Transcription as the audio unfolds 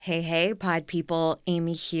Hey, pod people,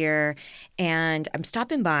 Amy here, and I'm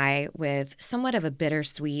stopping by with somewhat of a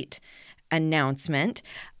bittersweet announcement.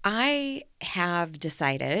 I have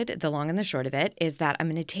decided, the long and the short of it, is that I'm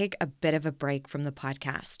going to take a bit of a break from the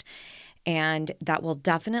podcast. And that will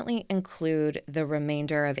definitely include the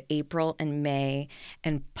remainder of April and May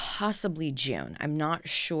and possibly June. I'm not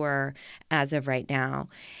sure as of right now.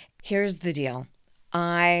 Here's the deal.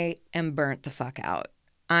 I am burnt the fuck out.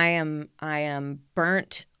 I am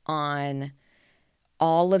burnt on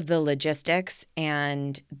all of the logistics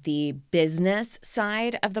and the business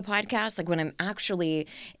side of the podcast. Like when I'm actually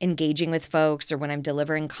engaging with folks or when I'm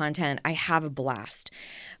delivering content, I have a blast.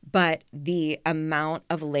 But the amount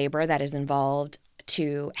of labor that is involved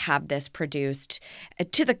to have this produced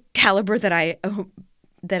to the caliber that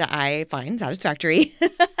I find satisfactory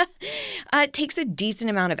it takes a decent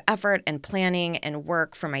amount of effort and planning and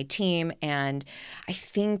work for my team. And I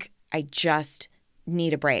think I just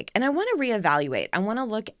need a break. And I want to reevaluate. I want to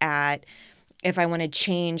look at if I want to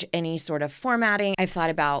change any sort of formatting. I've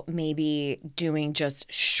thought about maybe doing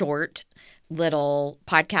just short little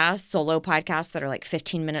podcasts, solo podcasts that are like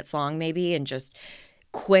 15 minutes long maybe, and just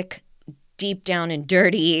quick, deep down and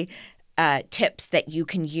dirty tips that you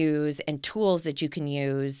can use and tools that you can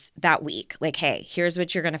use that week. Like, hey, here's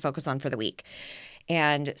what you're going to focus on for the week.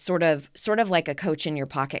 And sort of like a coach in your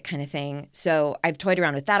pocket kind of thing. So I've toyed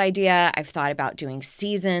around with that idea. I've thought about doing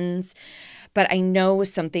seasons, but I know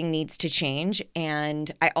something needs to change.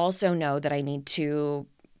 And I also know that I need to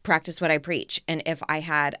practice what I preach. And if I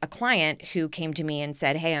had a client who came to me and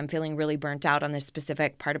said, hey, I'm feeling really burnt out on this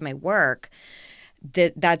specific part of my work,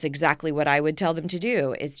 that's exactly what I would tell them to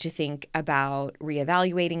do, is to think about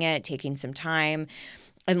reevaluating it, taking some time,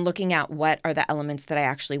 and looking at what are the elements that I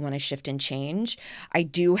actually want to shift and change. I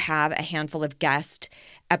do have a handful of guest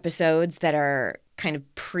episodes that are kind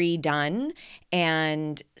of pre-done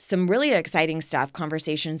and some really exciting stuff,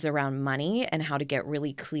 conversations around money and how to get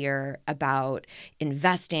really clear about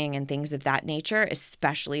investing and things of that nature,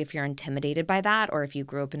 especially if you're intimidated by that or if you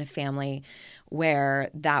grew up in a family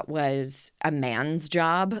where that was a man's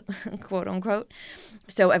job, quote unquote.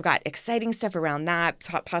 So I've got exciting stuff around that,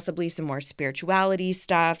 possibly some more spirituality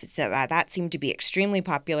stuff. So that seemed to be extremely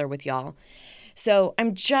popular with y'all. So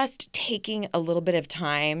I'm just taking a little bit of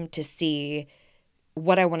time to see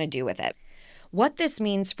what I want to do with it. What this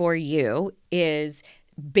means for you is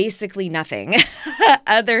basically nothing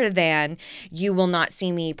other than you will not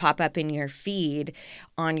see me pop up in your feed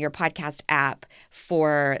on your podcast app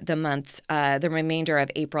for the month, the remainder of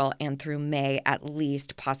April and through May, at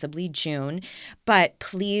least, possibly June. But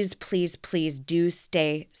please, please, please do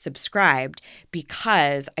stay subscribed,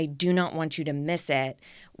 because I do not want you to miss it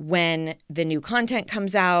when the new content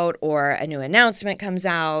comes out or a new announcement comes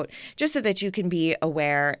out, just so that you can be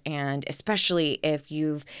aware. And especially if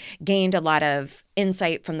you've gained a lot of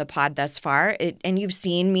insight from the pod thus far, and you've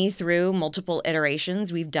seen me through multiple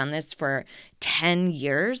iterations. We've done this for 10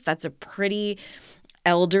 years. That's a pretty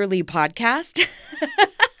elderly podcast.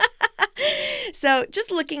 So just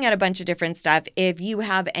looking at a bunch of different stuff. If you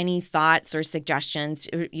have any thoughts or suggestions,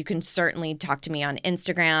 you can certainly talk to me on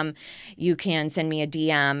Instagram. You can send me a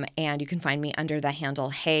DM, and you can find me under the handle,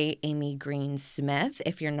 Hey Amy Green Smith,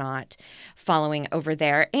 if you're not following over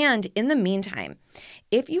there. And in the meantime,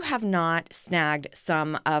 if you have not snagged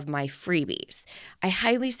some of my freebies, I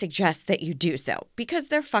highly suggest that you do so, because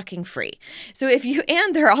they're fucking free. So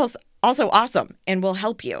and they're also awesome and will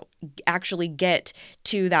help you actually get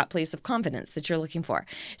to that place of confidence that you're looking for.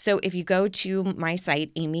 So if you go to my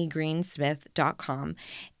site, amygreensmith.com,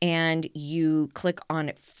 and you click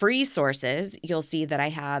on free sources, you'll see that I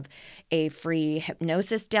have a free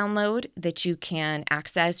hypnosis download that you can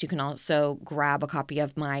access. You can also grab a copy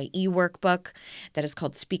of my e-workbook that is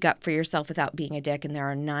called Speak Up for Yourself Without Being a Dick. And there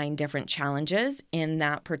are 9 different challenges in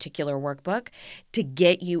that particular workbook to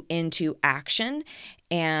get you into action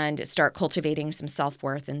and start cultivating some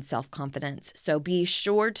self-worth and self-confidence. So be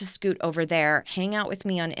sure to scoot over there, hang out with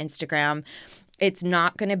me on Instagram. It's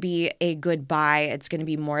not going to be a goodbye. It's going to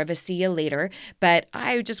be more of a see you later. But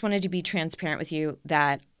I just wanted to be transparent with you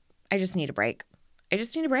that I just need a break. I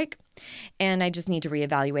just need a break. And I just need to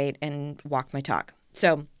reevaluate and walk my talk.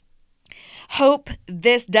 So hope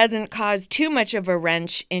this doesn't cause too much of a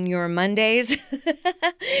wrench in your Mondays.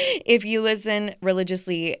 If you listen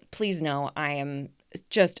religiously, please know I am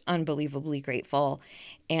just unbelievably grateful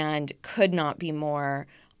and could not be more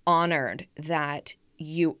honored that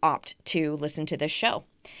you opt to listen to this show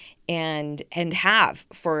and have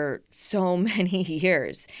for so many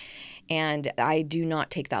years. And I do not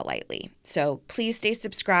take that lightly. So please stay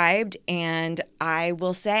subscribed, and I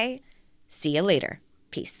will say, see you later.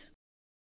 Peace.